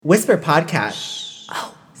Whisper Podcast.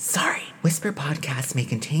 Oh, sorry. Whisper Podcasts may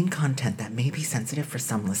contain content that may be sensitive for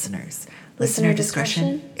some listeners. Listener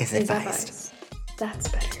discretion is advised. That's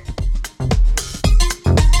better.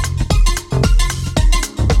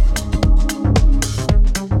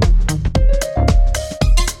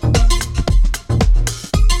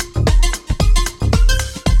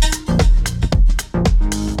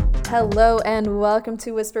 Hello and welcome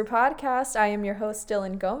to Whisper Podcast. I am your host,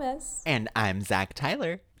 Dylan Gomez. And I'm Zach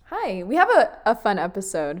Tyler. Hi. We have a fun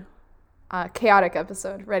episode, chaotic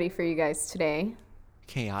episode, ready for you guys today.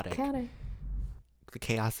 Chaotic. Chaotic. The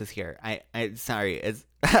chaos is here. I sorry. It's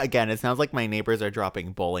again. It sounds like my neighbors are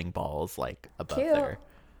dropping bowling balls like above Cute. there.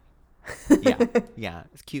 Yeah.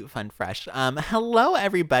 It's cute, fun, fresh. Hello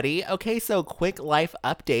everybody. Okay, so quick life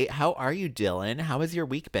update. How are you, Dylan? How has your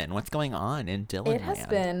week been? What's going on in Dylan? It has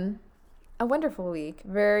been a wonderful week.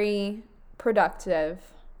 Very productive.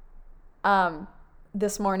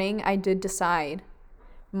 This morning I did decide,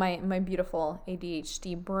 my beautiful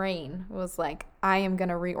ADHD brain was like, I am going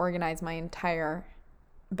to reorganize my entire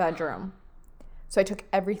bedroom. So I took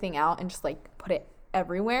everything out and just like put it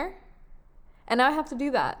everywhere. And now I have to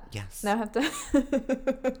do that. Yes. Now I have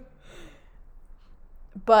to.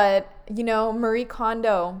 But, you know, Marie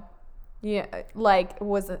Kondo, I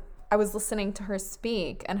was listening to her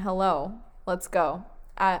speak, and hello, let's go.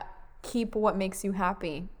 Keep what makes you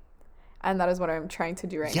happy. And that is what I'm trying to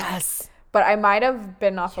do right now. Yes. But I might have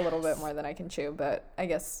bitten off a little bit more than I can chew, but I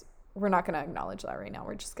guess we're not going to acknowledge that right now.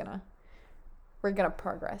 We're going to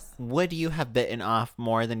progress. Would you have bitten off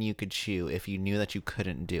more than you could chew if you knew that you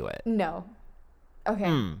couldn't do it? No.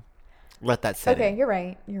 Okay. Let that sit Okay, in. you're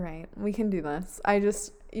right. We can do this. I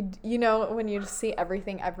just, you know, when you just see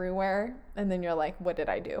everything everywhere, and then you're like, what did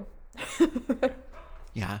I do?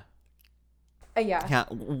 Yeah. Yeah. Yeah.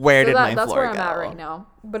 Where did my that's floor where go? I'm at right now.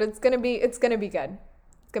 But it's gonna be good. It's gonna be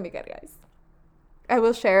good, guys. I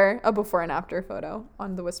will share a before and after photo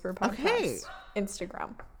on the Whisper Podcast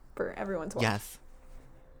Instagram for everyone to watch. Yes.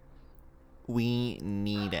 We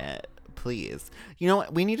need it. Please. You know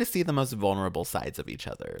what? We need to see the most vulnerable sides of each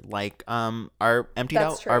other. Like our emptied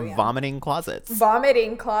That's out, true, our yeah. vomiting closets.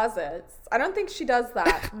 Vomiting closets. I don't think she does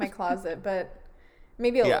that in my closet, but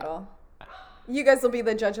maybe a little. You guys will be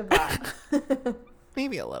the judge of that.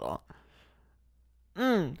 Maybe a little.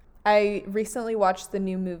 I recently watched the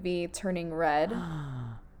new movie Turning Red,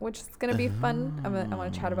 which is going to be fun. I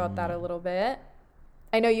want to chat about that a little bit.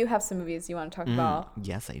 I know you have some movies you want to talk about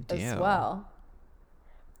Yes, I do. as well.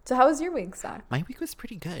 So how was your week, Zach? My week was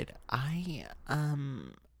pretty good. I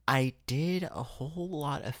did a whole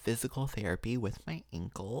lot of physical therapy with my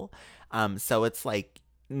ankle. So it's like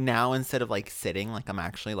now instead of like sitting, like I'm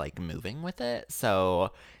actually like moving with it.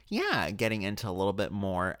 So yeah, getting into a little bit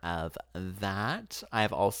more of that.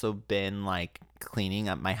 I've also been like cleaning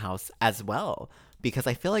up my house as well because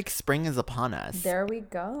I feel like spring is upon us. There we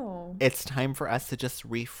go. It's time for us to just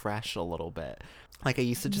refresh a little bit. Like I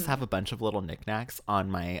used to just have a bunch of little knickknacks on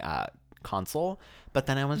my console, but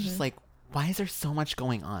then I was just like, why is there so much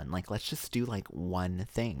going on? Like, let's just do like one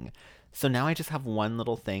thing. So now I just have one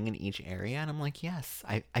little thing in each area, and I'm like, yes,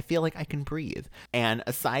 I feel like I can breathe. And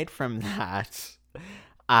aside from that,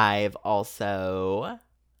 I've also,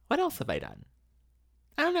 what else have I done?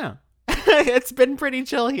 I don't know. It's been pretty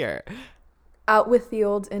chill here. Out with the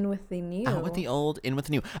old, in with the new. Out with the old, in with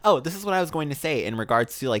the new. Oh, this is what I was going to say in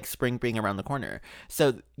regards to like spring being around the corner.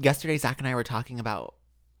 So yesterday, Zach and I were talking about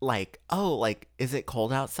like, oh, like, is it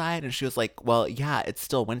cold outside? And she was like, well, yeah, it's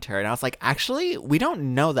still winter. And I was like, actually, we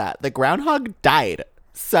don't know that. The groundhog died.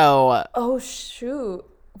 So. Oh, shoot.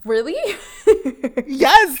 Really?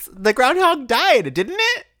 Yes, the groundhog died, didn't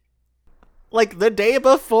it? Like the day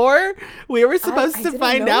before we were supposed to didn't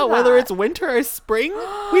find know out whether that. it's winter or spring.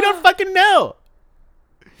 We don't fucking know.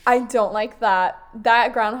 I don't like that.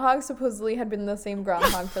 That groundhog supposedly had been the same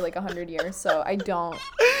groundhog for like 100 years, so I don't.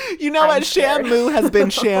 You know I'm what? scared. Shamu has been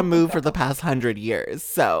Shamu for the past 100 years.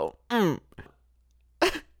 So,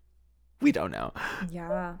 we don't know.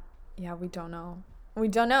 Yeah, we don't know. We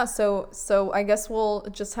don't know. So I guess we'll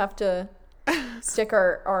just have to stick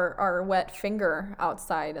our wet finger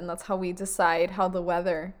outside, and that's how we decide what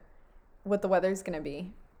the weather's gonna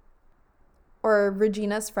be. Or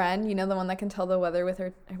Regina's friend, you know, the one that can tell the weather with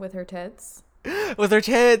her tits. With her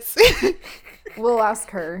tits. We'll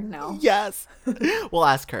ask her now. Yes. We'll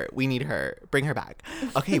ask her. We need her. Bring her back.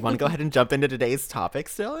 Okay, you want to go ahead and jump into today's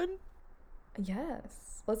topics, Dylan?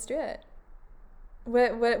 Yes, let's do it.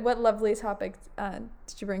 What lovely topic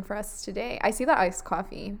did you bring for us today? I see the iced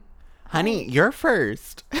coffee. Honey, you're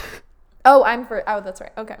first. Oh, I'm first. Oh, that's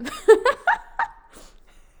right. Okay.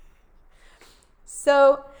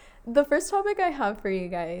 So The first topic I have for you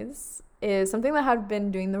guys is something that had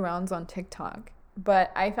been doing the rounds on TikTok,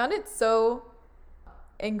 but I found it so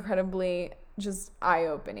incredibly just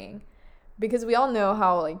eye-opening because we all know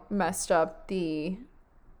how like messed up the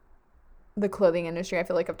clothing industry. I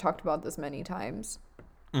feel like I've talked about this many times.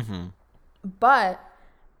 Mm-hmm. But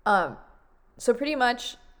so pretty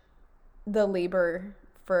much the labor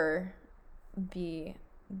for the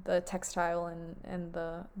textile and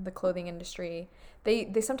the clothing industry,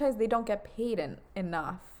 they sometimes they don't get paid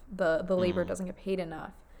enough. The labor doesn't get paid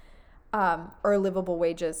enough, or livable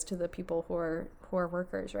wages to the people who are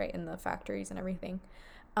workers, right, in the factories and everything.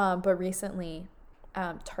 But recently,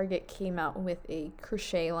 Target came out with a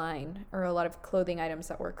crochet line, or a lot of clothing items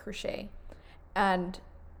that were crochet, and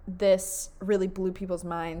this really blew people's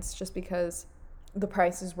minds just because the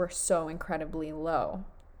prices were so incredibly low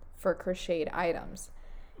for crocheted items.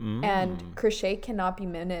 And crochet cannot be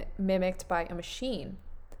mimicked by a machine.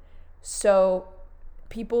 So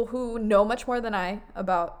people who know much more than I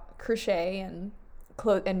about crochet and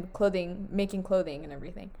clothing, making clothing and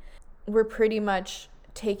everything, were pretty much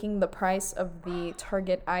taking the price of the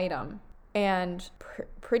Target item and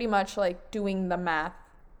pretty much like doing the math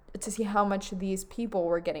to see how much these people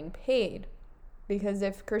were getting paid. Because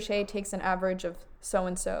if crochet takes an average of so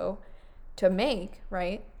and so to make,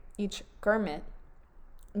 right, each garment,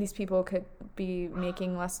 these people could be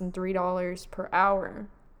making less than $3 per hour.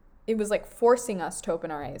 It was like forcing us to open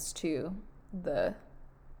our eyes to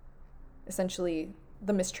essentially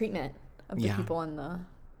the mistreatment of the people in the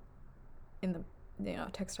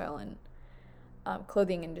textile and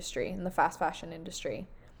clothing industry, in the fast fashion industry.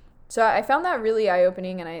 So I found that really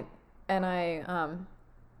eye-opening, and I'm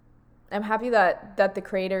happy that the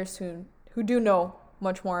creators who do know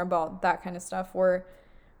much more about that kind of stuff were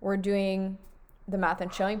doing the math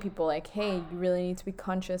and showing people like, hey, you really need to be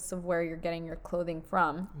conscious of where you're getting your clothing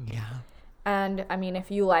from. Yeah. And I mean,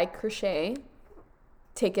 if you like crochet,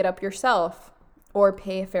 take it up yourself or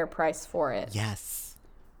pay a fair price for it. Yes.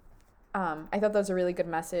 I thought that was a really good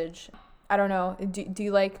message. I don't know. Do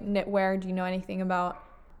you like knitwear? Do you know anything about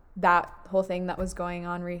that whole thing that was going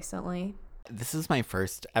on recently? This is my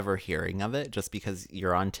first ever hearing of it, just because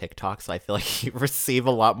you're on TikTok, so I feel like you receive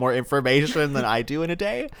a lot more information than I do in a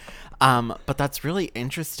day. But that's really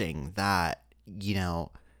interesting that,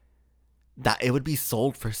 that it would be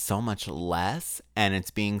sold for so much less, and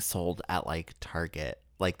it's being sold at like Target.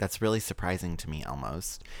 Like, that's really surprising to me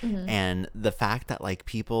almost. Mm-hmm. And the fact that like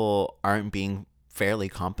people aren't being fairly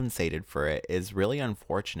compensated for it is really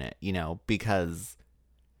unfortunate, because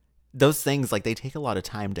those things, like, they take a lot of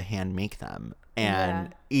time to hand make them,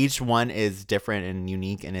 and each one is different and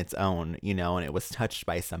unique in its own, and it was touched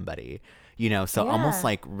by somebody, so almost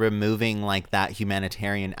like removing like that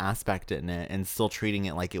humanitarian aspect in it and still treating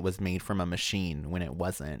it like it was made from a machine when it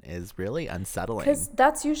wasn't is really unsettling. Because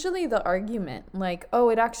that's usually the argument, like, oh,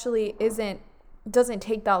 it actually doesn't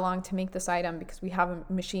take that long to make this item because we have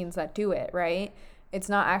machines that do it, right? It's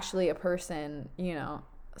not actually a person,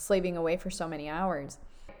 slaving away for so many hours.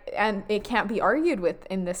 And it can't be argued with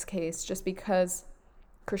in this case just because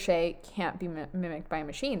crochet can't be mimicked by a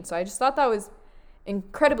machine. So I just thought that was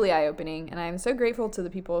incredibly eye-opening, and I'm so grateful to the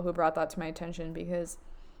people who brought that to my attention because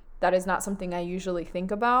that is not something I usually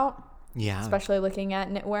think about. Yeah. Especially looking at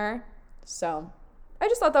knitwear. So I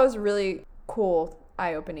just thought that was a really cool,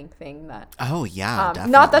 eye-opening thing that. Oh yeah,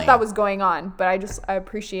 definitely. Not that was going on, but I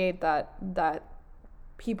appreciate that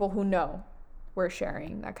people who know we're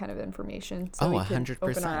sharing that kind of information so we can 100%.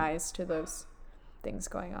 Open our eyes to those things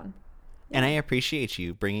going on. And I appreciate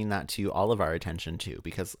you bringing that to all of our attention too,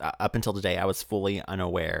 because up until today I was fully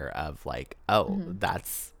unaware of like,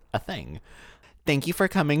 that's a thing. Thank you for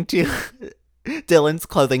coming to Dylan's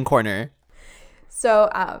Clothing Corner. So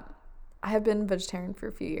I have been vegetarian for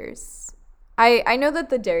a few years. I know that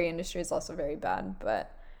the dairy industry is also very bad,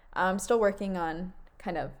 but I'm still working on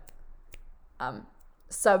kind of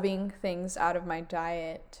subbing things out of my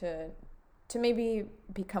diet to maybe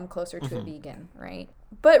become closer to a vegan, right?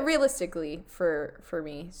 But realistically for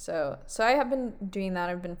me. So I have been doing that.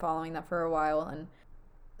 I've been following that for a while. And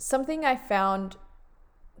something I found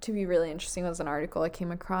to be really interesting was an article I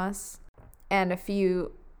came across and a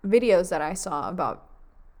few videos that I saw about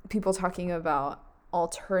people talking about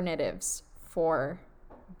alternatives for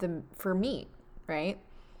meat, right?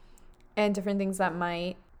 And different things that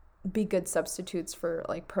might be good substitutes for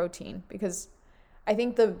like protein, because I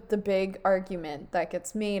think the big argument that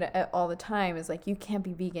gets made all the time is like, you can't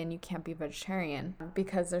be vegan, you can't be vegetarian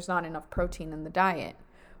because there's not enough protein in the diet,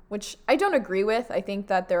 which I don't agree with. I think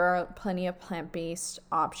that there are plenty of plant-based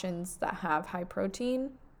options that have high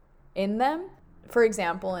protein in them. For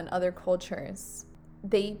example, in other cultures,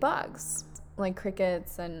 they eat bugs like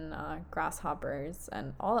crickets and grasshoppers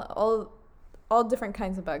and all different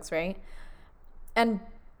kinds of bugs, right? And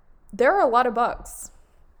there are a lot of bugs.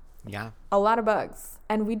 Yeah. A lot of bugs.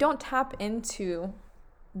 And we don't tap into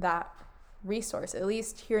that resource. At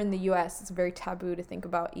least here in the US, it's very taboo to think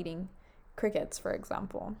about eating crickets, for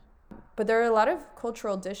example. But there are a lot of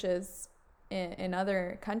cultural dishes in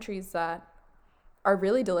other countries that are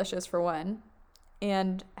really delicious, for one,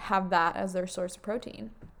 and have that as their source of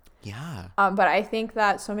protein. Yeah. But I think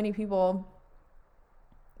that so many people,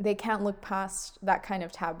 they can't look past that kind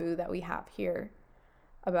of taboo that we have here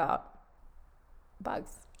about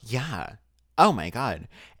bugs. Yeah. Oh my God.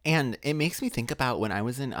 And it makes me think about when I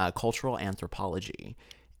was in cultural anthropology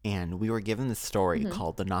and we were given this story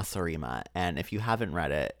called the Nasarima. And if you haven't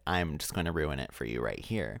read it, I'm just going to ruin it for you right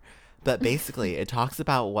here. But basically, it talks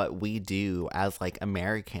about what we do as like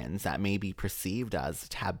Americans that may be perceived as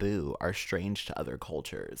taboo or strange to other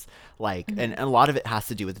cultures. Like, and a lot of it has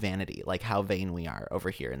to do with vanity, like how vain we are over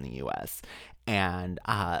here in the US. And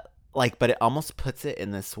like, but it almost puts it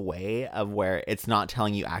in this way of where it's not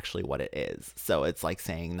telling you actually what it is. So it's like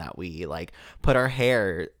saying that we like put our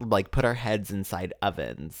hair, like put our heads inside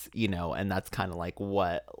ovens, you know, and that's kind of like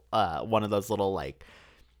what one of those little like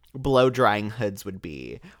blow drying hoods would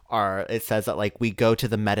be. Or it says that like we go to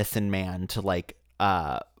the medicine man to like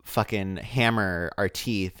fucking hammer our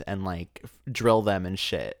teeth and like drill them and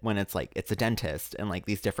shit, when it's like it's a dentist, and like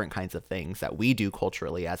these different kinds of things that we do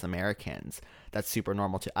culturally as Americans that's super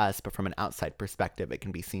normal to us, but from an outside perspective it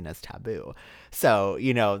can be seen as taboo. So,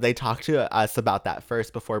 you know, they talk to us about that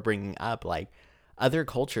first before bringing up like other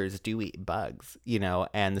cultures do eat bugs, you know,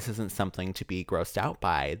 and this isn't something to be grossed out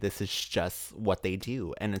by. This is just what they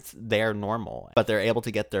do, and it's they're normal, but they're able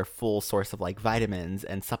to get their full source of like vitamins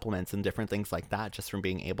and supplements and different things like that just from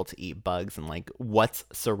being able to eat bugs and like what's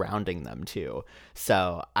surrounding them too.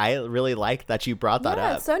 So I really like that you brought that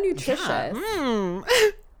up. It's so nutritious. Yeah.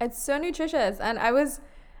 It's so nutritious. And I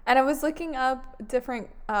was looking up different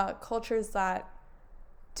cultures that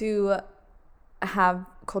do have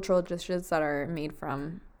cultural dishes that are made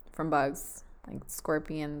from bugs, like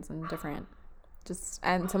scorpions and different,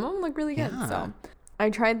 and some of them look really good. Yeah. So I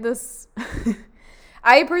tried this.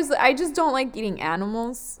 I just don't like eating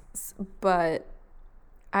animals, but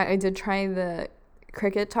I did try the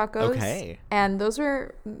cricket tacos. Okay. And those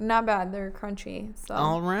are not bad. They're crunchy. So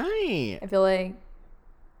All right. I feel like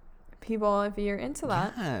people, if you're into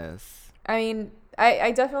that, Yes. I mean,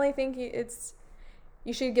 I definitely think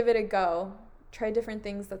you should give it a go. Try different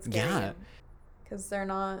things that scare you, because they're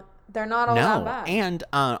not all that bad. And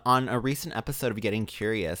on a recent episode of Getting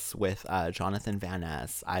Curious with Jonathan Van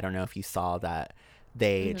Ness, I don't know if you saw that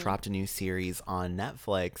they dropped a new series on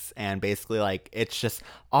Netflix, and basically like it's just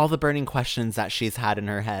all the burning questions that she's had in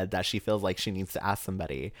her head that she feels like she needs to ask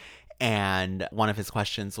somebody. And one of his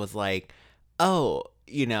questions was like, oh,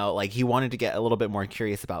 you know, like he wanted to get a little bit more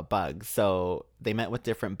curious about bugs. So they met with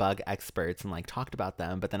different bug experts and like talked about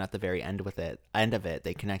them. But then at the very end of it,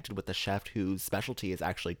 they connected with the chef whose specialty is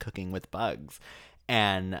actually cooking with bugs.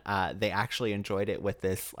 And they actually enjoyed it with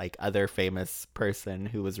this like other famous person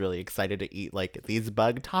who was really excited to eat like these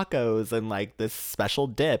bug tacos and like this special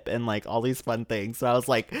dip and like all these fun things. So I was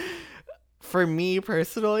like, for me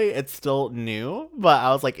personally, it's still new, but I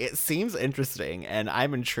was like, it seems interesting and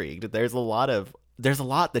I'm intrigued. There's a lot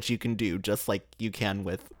that you can do just like you can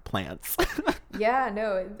with plants. Yeah,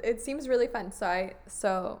 no, it seems really fun.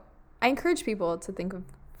 So I encourage people to think of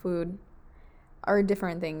food or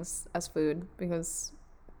different things as food, because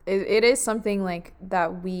it is something like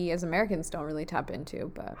that we as Americans don't really tap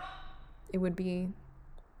into, but it would be,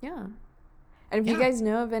 yeah. And if you guys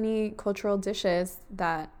know of any cultural dishes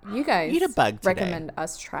that you guys Eat a bug today. recommend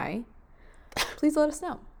us try, please let us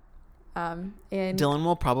know. And Dylan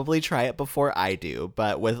will probably try it before I do,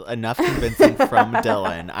 but with enough convincing from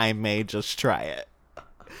Dylan, I may just try it.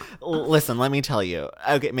 Listen, let me tell you.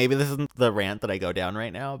 Okay, maybe this isn't the rant that I go down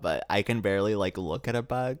right now, but I can barely like look at a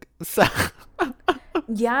bug. So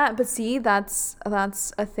yeah, but see, that's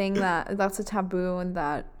a thing that's a taboo and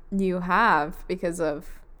that you have because of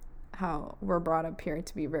how we're brought up here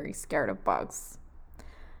to be very scared of bugs.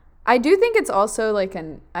 I do think it's also like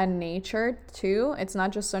a nature too. It's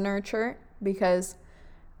not just a nurture, because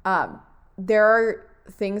there are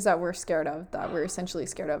things that we're scared of that we're essentially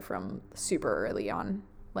scared of from super early on,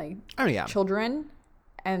 like children,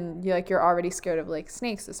 and you're already scared of like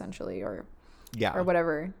snakes essentially, or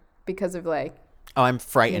whatever, because of like, oh, I'm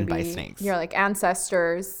frightened by snakes. Your like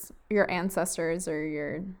ancestors or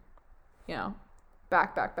your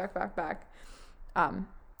back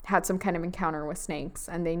had some kind of encounter with snakes,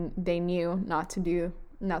 and they knew not to do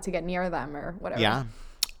not to get near them or whatever. Yeah.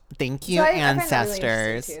 Thank you, So I find that really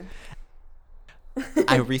ancestors. interesting, too.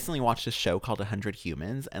 I recently watched a show called 100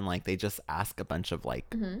 Humans, and like they just ask a bunch of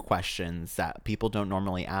like questions that people don't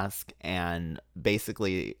normally ask. And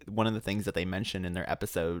basically, one of the things that they mentioned in their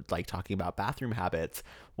episode, like talking about bathroom habits,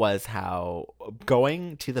 was how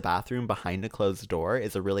going to the bathroom behind a closed door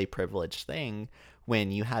is a really privileged thing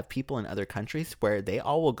when you have people in other countries where they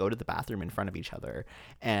all will go to the bathroom in front of each other.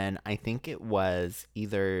 And I think it was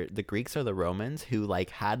either the Greeks or the Romans who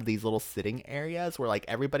like had these little sitting areas where like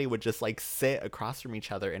everybody would just like sit across from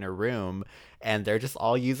each other in a room, and they're just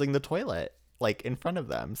all using the toilet like in front of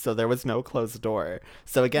them. So there was no closed door.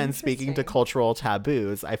 So again, speaking to Interesting. cultural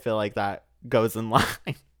taboos, I feel like that goes in line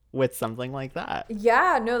with something like that.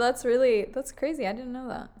 Yeah, no, that's crazy. I didn't know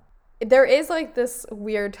that. There is like this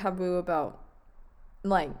weird taboo about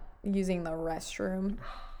like using the restroom.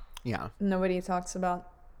 Yeah. Nobody talks about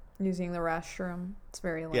using the restroom. It's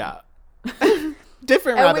very like Yeah.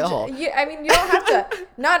 Different rabbit hole. I mean, you don't have to.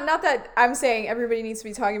 Not that I'm saying everybody needs to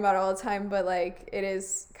be talking about it all the time, but like it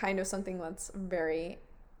is kind of something that's very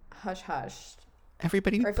hush hush.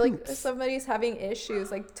 Everybody Or I feel like if poops. somebody's having issues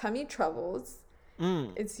like tummy troubles,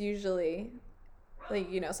 it's usually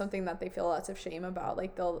like, you know, something that they feel lots of shame about.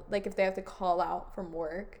 Like they'll like if they have to call out from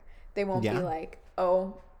work, they won't Yeah. be like,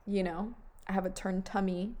 oh, you know, I have a turned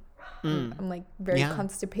tummy. I'm like very Yeah.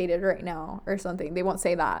 constipated right now or something. They won't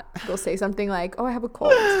say that. They'll say something like, oh, I have a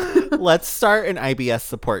cold. Let's start an IBS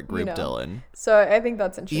support group, know. Dylan. So I think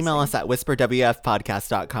that's interesting. Email us at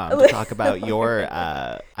whisperwfpodcast.com to talk about your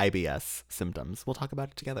IBS symptoms. We'll talk about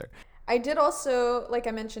it together. I did also, like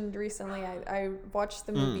I mentioned recently, I watched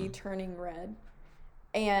the movie Turning Red,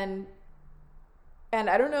 and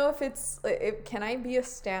I don't know if can I be a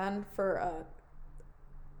stan for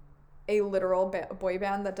a literal boy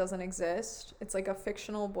band that doesn't exist? It's like a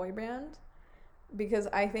fictional boy band, because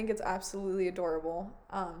I think it's absolutely adorable.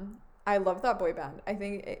 I love that boy band. I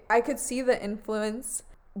think I could see the influence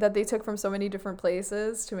that they took from so many different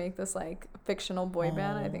places to make this like fictional boy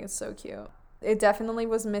band. I think it's so cute. It definitely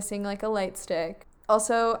was missing like a light stick.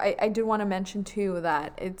 Also, I did want to mention too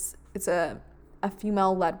that it's a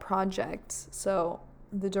female-led project. So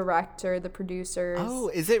the director, the producers. Oh,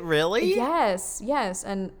 is it really? Yes,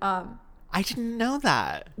 and I didn't know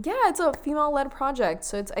that. yeah, it's a female-led project.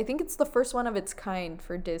 So I think it's the first one of its kind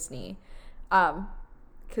for Disney,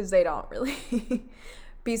 because they don't really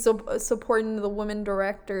be supporting the women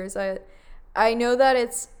directors. I know that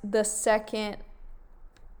it's the second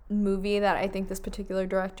movie that I think this particular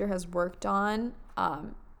director has worked on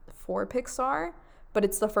for Pixar, but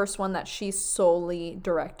it's the first one that she solely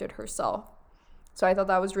directed herself. So I thought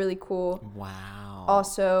that was really cool. Wow.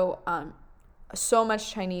 Also, so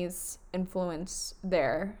much Chinese influence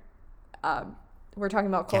there. We're talking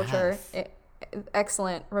about culture. Yes.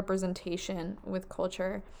 Excellent representation with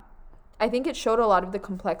culture. I think it showed a lot of the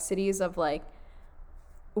complexities of like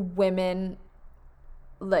women,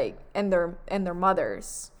 like and their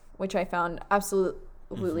mothers, which I found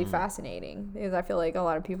absolutely fascinating, because I feel like a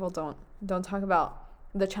lot of people don't talk about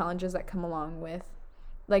the challenges that come along with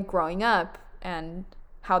like growing up and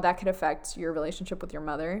how that could affect your relationship with your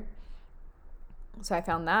mother. So I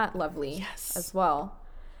found that lovely as well.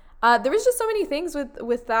 There was just so many things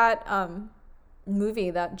with that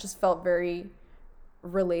movie that just felt very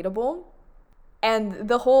relatable, and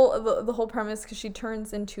the whole premise, because she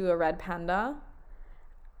turns into a red panda,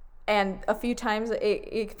 and a few times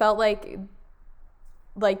it felt like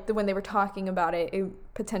when they were talking about it, it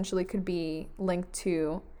potentially could be linked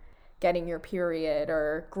to getting your period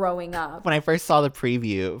or growing up. When I first saw the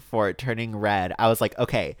preview for Turning Red, I was like,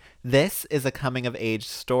 okay, this is a coming of age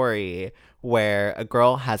story where a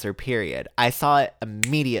girl has her period. I saw it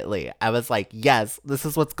immediately. I was like, yes, this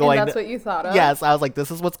is what's going And that's what you thought of? Yes, I was like, this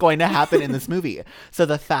is what's going to happen in this movie. So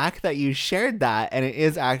the fact that you shared that, and it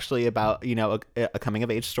is actually about, you know, a coming of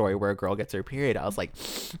age story where a girl gets her period, I was like,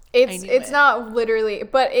 it's not literally,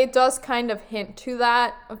 but it does kind of hint to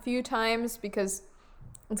that a few times, because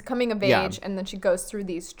it's coming of age, and then she goes through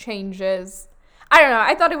these changes. I don't know.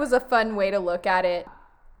 I thought it was a fun way to look at it.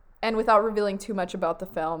 And without revealing too much about the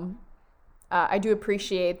film, I do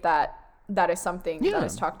appreciate that is something that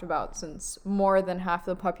is talked about, since more than half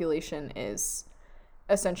the population is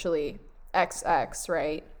essentially XX,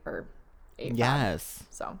 right? Or AFAB. yes.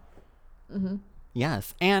 So,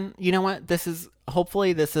 Yes. And you know what?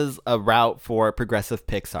 Hopefully this is a route for progressive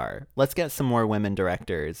Pixar. Let's get some more women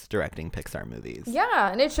directors directing Pixar movies.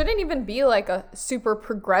 yeah, and it shouldn't even be like a super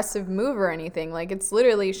progressive move or anything. Like, it's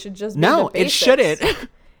literally should just be No, the it basics. shouldn't.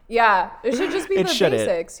 Yeah, it should just be It the shouldn't.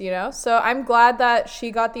 basics, you know? So I'm glad that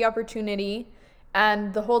she got the opportunity,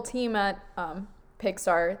 and the whole team at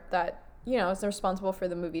Pixar that, you know, is responsible for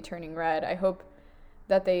the movie Turning Red. I hope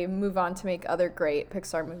that they move on to make other great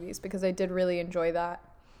Pixar movies, because I did really enjoy that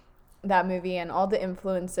movie and all the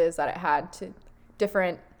influences that it had to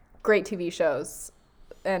different great TV shows,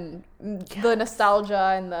 and the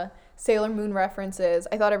nostalgia and the Sailor Moon references.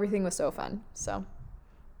 I thought everything was so fun. So,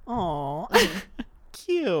 Aw,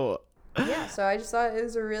 cute. yeah, so I just thought it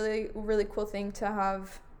was a really, really cool thing to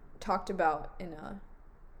have talked about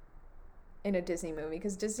in a Disney movie,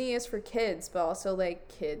 because Disney is for kids, but also like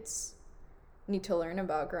kids need to learn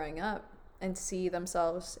about growing up and see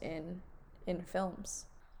themselves in films.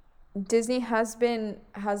 Disney has been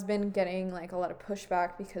getting like a lot of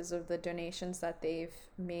pushback because of the donations that they've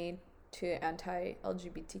made to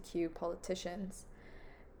anti-LGBTQ politicians,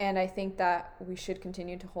 and I think that we should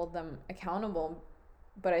continue to hold them accountable.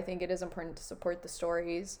 But I think it is important to support the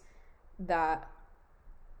stories that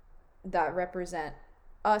represent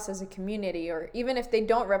us as a community, or even if they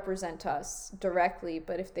don't represent us directly,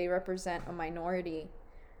 but if they represent a minority,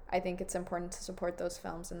 I think it's important to support those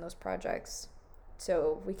films and those projects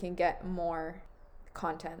so we can get more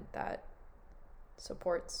content that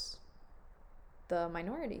supports the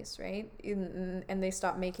minorities, right? And they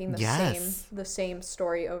stop making the same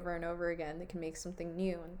story over and over again. They can make something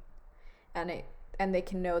new, and they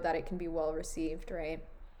can know that it can be well received, right?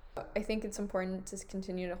 I think it's important to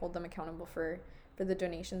continue to hold them accountable for the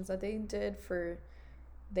donations that they did for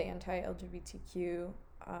the anti-LGBTQ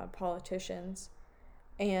politicians,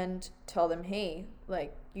 and tell them, hey,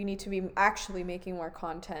 like, you need to be actually making more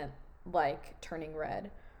content like Turning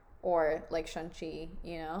Red or like Shang-Chi,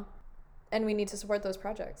 you know? And we need to support those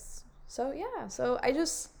projects. So yeah, so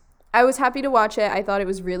I was happy to watch it. I thought it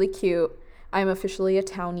was really cute. I'm officially a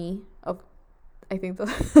townie of, I think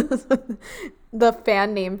the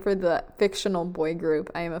fan name for the fictional boy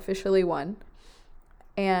group. I am officially one.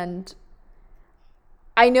 And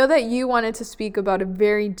I know that you wanted to speak about a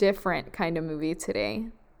very different kind of movie today,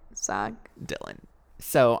 Zach. Dylan.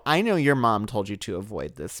 So I know your mom told you to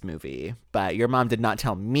avoid this movie, but your mom did not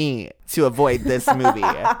tell me to avoid this movie.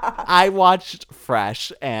 I watched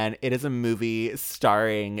Fresh, and it is a movie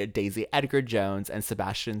starring Daisy Edgar Jones and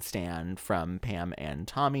Sebastian Stan from Pam and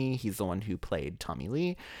Tommy. He's the one who played Tommy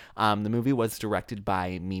Lee. The movie was directed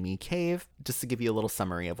by Mimi Cave. Just to give you a little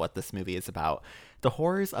summary of what this movie is about. The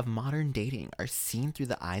horrors of modern dating are seen through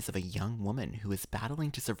the eyes of a young woman who is battling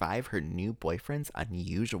to survive her new boyfriend's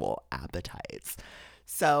unusual appetites.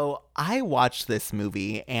 So I watched this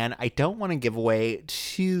movie, and I don't want to give away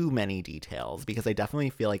too many details because I definitely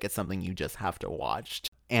feel like it's something you just have to watch.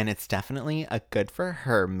 And it's definitely a good for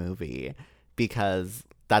her movie, because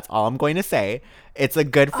that's all I'm going to say. It's a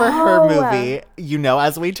good for her movie. You know,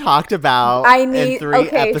 as we talked about in 3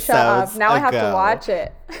 episodes shut up. Now ago. I have to watch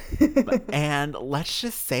it. And let's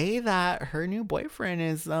just say that her new boyfriend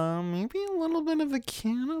is maybe a little bit of a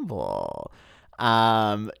cannibal.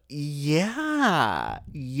 Yeah.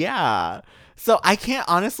 So I can't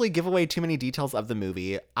honestly give away too many details of the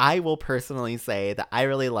movie. I will personally say that I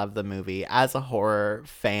really love the movie. As a horror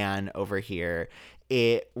fan over here,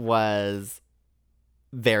 it was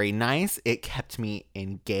very nice. It kept me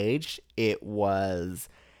engaged. It was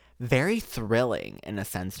very thrilling in a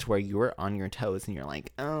sense, to where you were on your toes and you're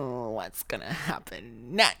like, oh, what's gonna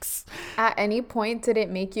happen next? At any point, did it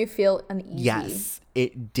make you feel uneasy? Yes,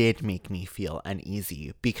 it did make me feel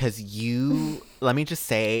uneasy, because let me just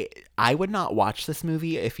say, I would not watch this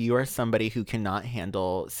movie if you are somebody who cannot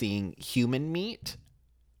handle seeing human meat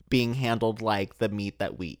being handled like the meat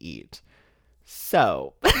that we eat.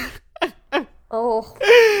 So... Oh.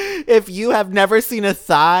 If you have never seen a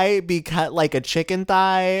thigh be cut like a chicken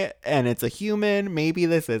thigh and it's a human, maybe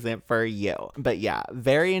this isn't for you. But yeah,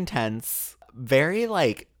 very intense, very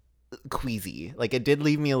like queasy. Like, it did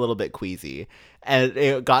leave me a little bit queasy. And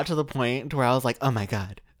it got to the point where I was like, oh my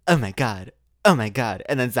God, oh my God, oh my God.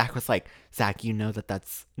 And then Zach was like, Zach, you know that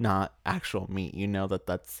that's not actual meat. You know that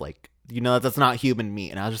that's not human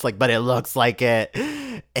meat. And I was just like, but it looks like it.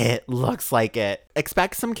 It looks like it.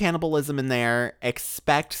 Expect some cannibalism in there.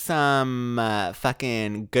 Expect some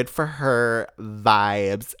fucking good for her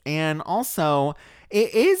vibes. And also,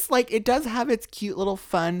 it does have its cute little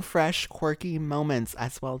fun, fresh, quirky moments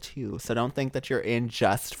as well too. So don't think that you're in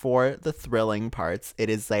just for the thrilling parts. It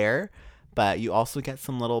is there, but you also get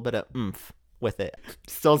some little bit of oomph with it.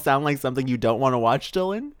 Still sound like something you don't want to watch,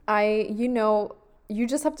 Dylan? You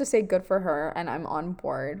just have to say good for her, and I'm on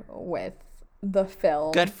board with the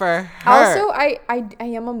film. Good for her. Also, I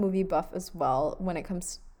am a movie buff as well when it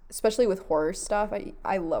comes, especially with horror stuff.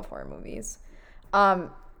 I love horror movies.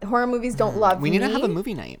 Horror movies don't love me. We need to have a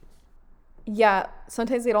movie night. Yeah,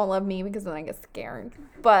 sometimes they don't love me because then I get scared.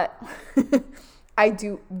 But I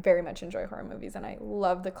do very much enjoy horror movies, and I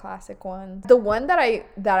love the classic ones. The one that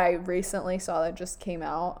I recently saw that just came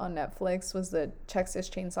out on Netflix was the Texas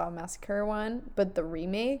Chainsaw Massacre one, but the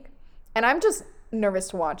remake. And I'm just nervous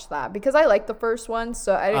to watch that because I like the first one,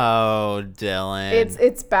 so Oh, Dylan.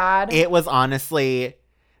 it's bad. It was honestly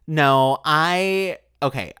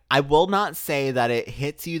okay, I will not say that it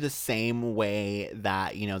hits you the same way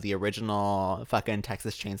that, you know, the original fucking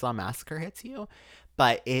Texas Chainsaw Massacre hits you,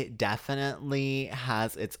 but it definitely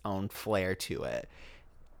has its own flair to it.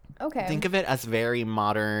 Okay. Think of it as very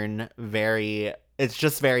modern, it's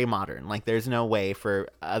just very modern. Like, there's no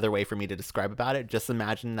other way for me to describe about it. Just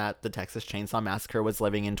imagine that the Texas Chainsaw Massacre was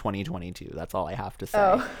living in 2022. That's all I have to say.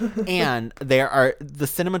 Oh. And the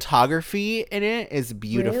cinematography in it is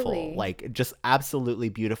beautiful. Really? Like, just absolutely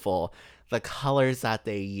beautiful. The colors that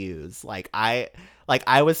they use.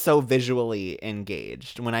 I was so visually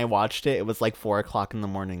engaged. When I watched it, it was like 4:00 in the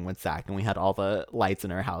morning with Zach, and we had all the lights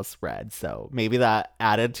in our house red. So maybe that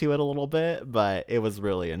added to it a little bit, but it was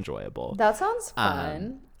really enjoyable. That sounds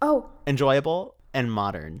fun. Enjoyable and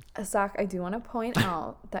modern. Zach, I do want to point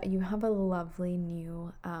out that you have a lovely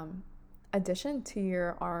new addition to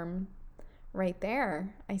your arm right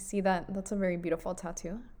there. I see that. That's a very beautiful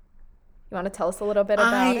tattoo. You want to tell us a little bit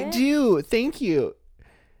about it? I do. Thank you.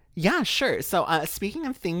 Yeah, sure. So speaking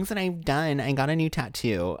of things that I've done, I got a new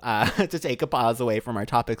tattoo. To take a pause away from our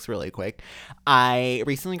topics really quick, I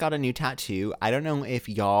recently got a new tattoo. I don't know if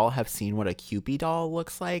y'all have seen what a Cupid doll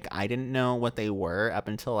looks like. I didn't know what they were up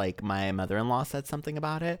until like my mother-in-law said something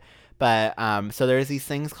about it. But so there's these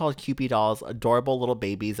things called Cupid dolls, adorable little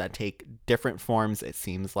babies that take different forms, it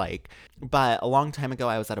seems like. But a long time ago,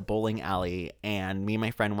 I was at a bowling alley, and me and my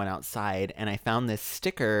friend went outside, and I found this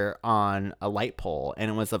sticker on a light pole, and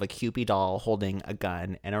it was of a Cupid doll holding a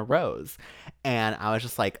gun and a rose. And I was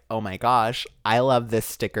just like, oh my gosh, I love this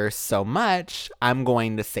sticker so much, I'm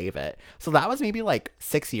going to save it. So that was maybe like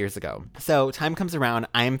 6 years ago. So time comes around,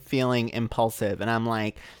 I'm feeling impulsive, and I'm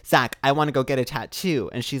like, Zach, I want to go get a tattoo.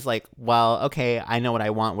 And she's like, well, okay, I know what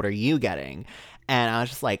I want. What are you getting? And I was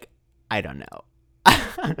just like, I don't know.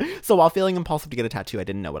 So while feeling impulsive to get a tattoo, I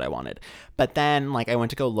didn't know what I wanted. But then, like, I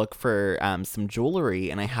went to go look for some jewelry,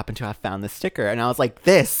 and I happened to have found this sticker. And I was like,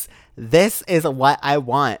 this is what I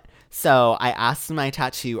want. So I asked my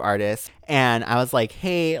tattoo artist, and I was like,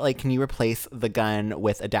 hey, like, can you replace the gun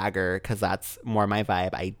with a dagger? Because that's more my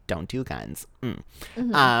vibe. I don't do guns.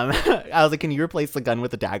 Mm-hmm. I was like, can you replace the gun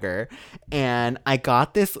with a dagger? And I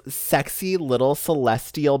got this sexy little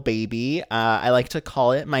celestial baby. I like to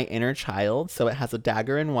call it my inner child. So it has a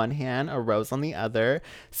dagger in one hand, a rose on the other,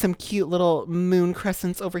 some cute little moon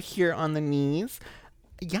crescents over here on the knees.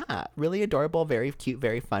 Yeah, really adorable, very cute,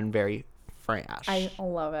 very fun, very fresh. I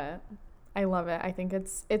love it. I think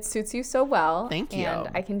it suits you so well. Thank you. And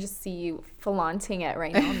I can just see you flaunting it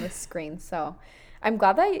right now on the screen. So I'm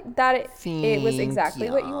glad that it was exactly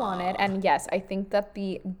what you wanted. And yes, I think that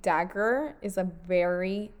the dagger is a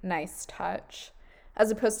very nice touch.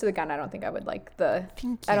 As opposed to the gun, I don't think I would like the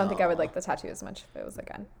tattoo as much if it was a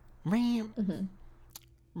gun. Right. Mm-hmm.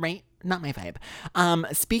 Right? Not my vibe.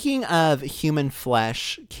 Speaking of human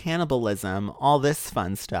flesh, cannibalism, all this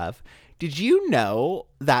fun stuff, did you know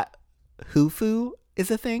that Hufu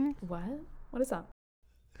is a thing? What? What is that?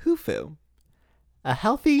 Hufu. A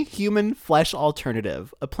healthy human flesh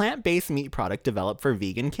alternative, a plant-based meat product developed for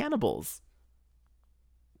vegan cannibals.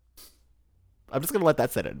 I'm just going to let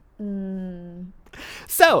that sit in.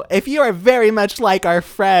 So, if you are very much like our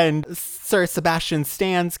friend Sir Sebastian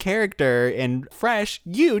Stan's character in Fresh,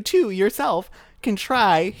 you too yourself can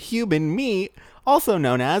try human meat, also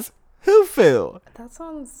known as Hufu. That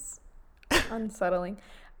sounds unsettling.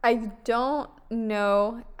 I don't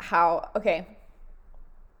know how. Okay.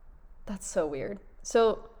 That's so weird.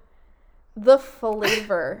 So, the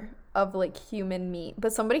flavor of like human meat,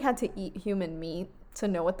 but somebody had to eat human meat to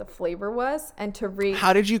know what the flavor was and to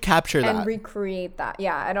How did you capture that? And recreate that.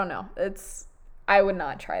 Yeah, I don't know. I would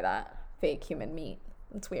not try that. Fake human meat.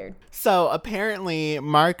 It's weird. So apparently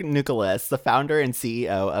Mark Nicholas, the founder and CEO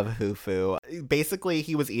of Hufu, basically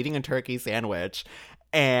he was eating a turkey sandwich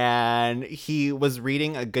and he was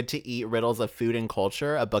reading A Good to Eat Riddles of Food and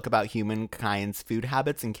Culture, a book about humankind's food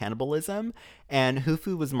habits and cannibalism. And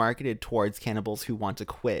Hufu was marketed towards cannibals who want to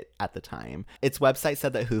quit at the time. Its website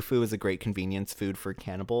said that Hufu is a great convenience food for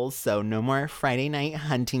cannibals, so no more Friday night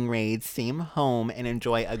hunting raids. Stay home and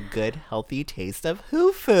enjoy a good, healthy taste of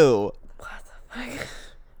Hufu. What the fuck?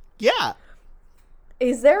 Yeah.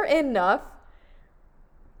 Is there enough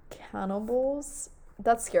cannibals?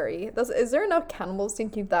 That's scary. Is there enough cannibals to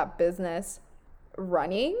keep that business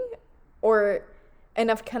running? Or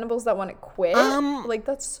enough cannibals that want to quit? Like,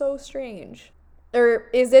 that's so strange. Or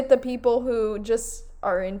is it the people who just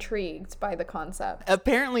are intrigued by the concept?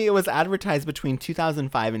 Apparently, it was advertised between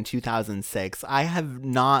 2005 and 2006. I have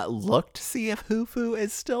not looked to see if Hufu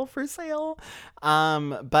is still for sale.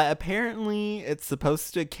 But apparently, it's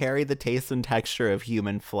supposed to carry the taste and texture of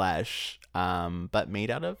human flesh, but made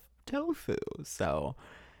out of tofu. So,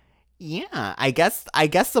 yeah, I guess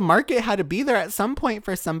the market had to be there at some point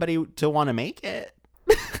for somebody to want to make it.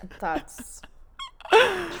 That's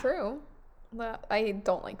true. I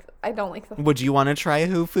don't like the Would you want to try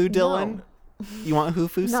Hufu, Dylan? No. You want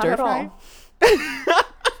Hufu Not stir at fry? all.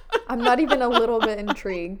 I'm not even a little bit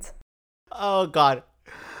intrigued. Oh God,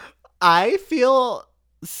 I feel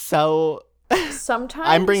so. Sometimes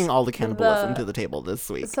I'm bringing all the cannibalism to the table this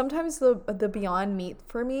week. Sometimes the Beyond Meat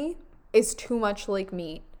for me is too much like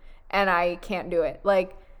meat, and I can't do it.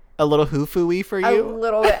 Like A little Hufu-y for a you?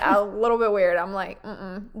 little bit weird. I'm like,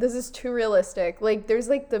 this is too realistic. Like there's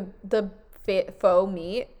like the faux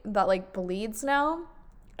meat that like bleeds now,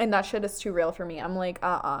 and that shit is too real for me. I'm like,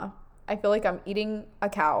 I feel like I'm eating a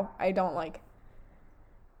cow. I don't like.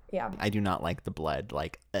 Yeah. I do not like the blood.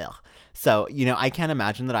 Like, ugh. So, I can't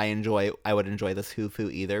imagine that I would enjoy this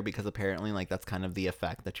Hufu either, because apparently, like, that's kind of the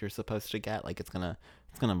effect that you're supposed to get. Like, it's gonna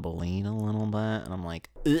bleed a little bit, and I'm like,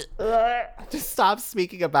 ugh. Just stop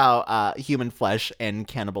speaking about human flesh and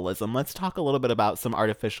cannibalism. Let's talk a little bit about some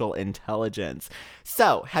artificial intelligence.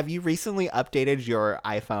 So, have you recently updated your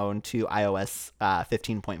iPhone to iOS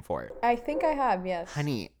 15.4? I think I have, yes.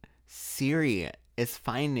 Honey, Siri is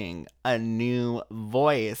finding a new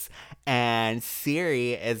voice, and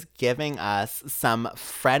Siri is giving us some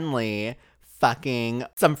friendly fucking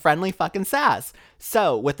sass.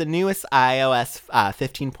 So with the newest iOS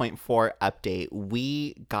 15.4 update,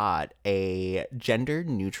 we got a gender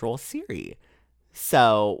neutral Siri.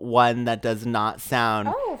 So one that does not sound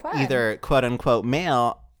either quote unquote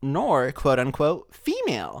male nor quote unquote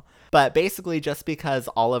female. But basically, just because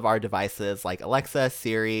all of our devices like Alexa,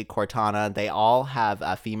 Siri, Cortana, they all have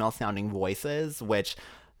female-sounding voices, which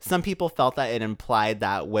some people felt that it implied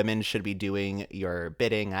that women should be doing your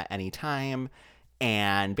bidding at any time.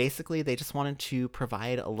 And basically, they just wanted to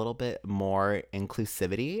provide a little bit more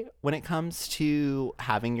inclusivity when it comes to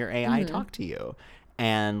having your AI talk to you.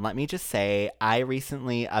 And let me just say, I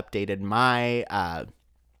recently updated my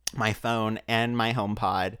my phone and my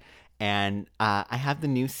HomePod. And I have the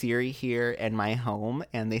new Siri here in my home,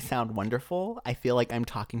 and they sound wonderful. I feel like I'm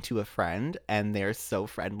talking to a friend, and they're so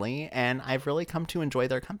friendly, and I've really come to enjoy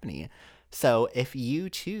their company. So if you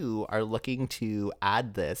too are looking to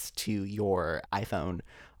add this to your iPhone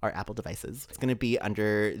or Apple devices, it's going to be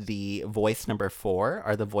under the voice number 4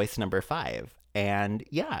 or the voice number 5. And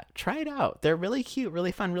yeah, try it out. They're really cute,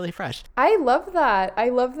 really fun, really fresh. I love that. I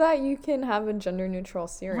love that you can have a gender neutral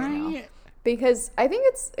Siri now. Because I think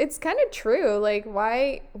it's kind of true. Like,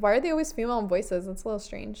 why are they always female voices? It's a little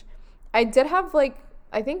strange. I did have, like,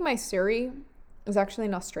 I think my Siri is actually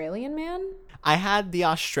an Australian man. I had the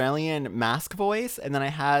Australian mask voice, and then I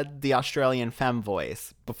had the Australian femme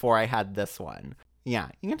voice before I had this one. Yeah,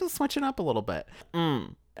 you can just switch it up a little bit.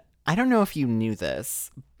 I don't know if you knew this,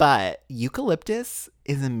 but eucalyptus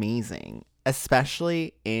is amazing,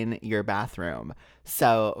 especially in your bathroom.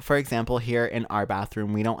 So, for example, here in our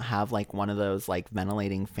bathroom, we don't have like one of those like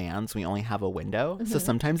ventilating fans. We only have a window. So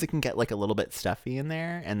sometimes it can get like a little bit stuffy in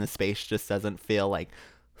there, and the space just doesn't feel like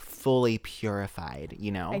fully purified,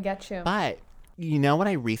 I get you. But you know what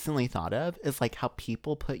I recently thought of is like how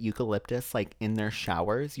people put eucalyptus like in their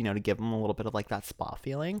showers, to give them a little bit of like that spa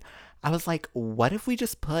feeling. I was like, what if we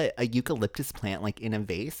just put a eucalyptus plant like in a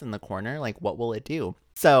vase in the corner? Like, what will it do?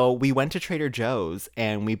 So we went to Trader Joe's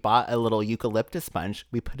and we bought a little eucalyptus sponge.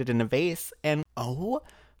 We put it in a vase, and oh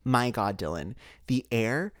my God, Dylan, the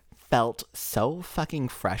air felt so fucking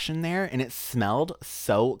fresh in there, and it smelled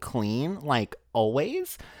so clean, like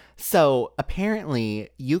always. So apparently,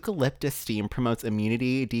 eucalyptus steam promotes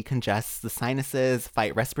immunity, decongests the sinuses,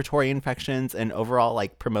 fight respiratory infections, and overall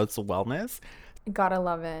like promotes wellness. Gotta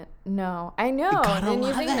love it. No, I know. And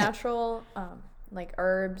using natural like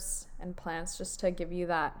herbs and plants just to give you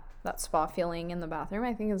that spa feeling in the bathroom,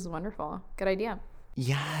 I think is wonderful. Good idea.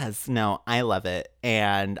 Yes, no, I love it.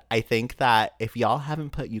 And I think that if y'all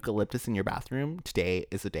haven't put eucalyptus in your bathroom, today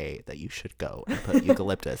is a day that you should go and put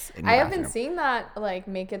eucalyptus in your bathroom. I have been seeing that like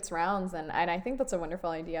make its rounds, and I think that's a wonderful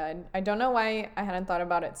idea. I don't know why I hadn't thought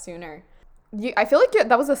about it sooner. I feel like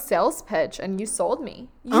that was a sales pitch, and you sold me.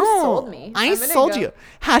 You sold me. I sold you.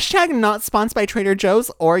 Hashtag not sponsored by Trader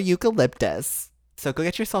Joe's or eucalyptus. So go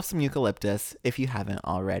get yourself some eucalyptus if you haven't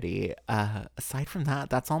already. Aside from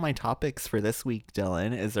that, that's all my topics for this week,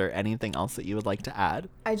 Dylan. Is there anything else that you would like to add?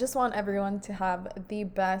 I just want everyone to have the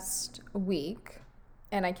best week.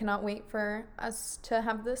 And I cannot wait for us to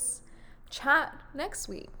have this chat next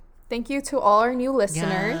week. Thank you to all our new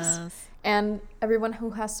listeners and everyone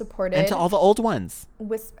who has supported. And to all the old ones.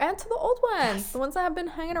 And to the old ones, the ones that have been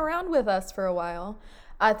hanging around with us for a while.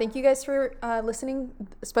 Thank you guys for listening,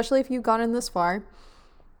 especially if you've gotten this far.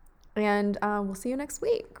 And we'll see you next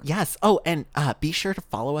week. Yes. Oh, and be sure to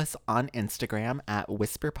follow us on Instagram at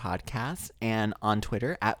Whisper Podcast and on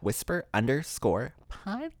Twitter at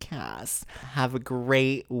Whisper_podcast. Have a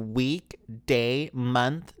great week, day,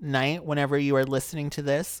 month, night, whenever you are listening to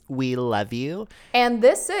this. We love you. And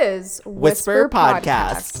this is Whisper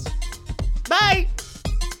Podcast. Bye.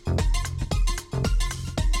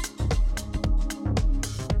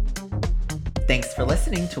 Thanks for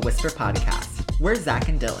listening to Whisper Podcast. We're Zach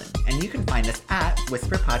and Dylan, and you can find us at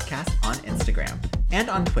Whisper Podcast on Instagram and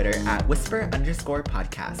on Twitter at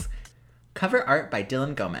Whisper_podcast. Cover art by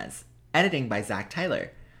Dylan Gomez. Editing by Zach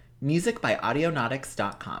Tyler. Music by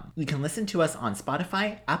Audionautics.com. You can listen to us on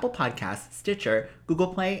Spotify, Apple Podcasts, Stitcher, Google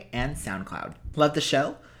Play, and SoundCloud. Love the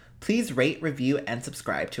show? Please rate, review, and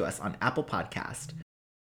subscribe to us on Apple Podcast.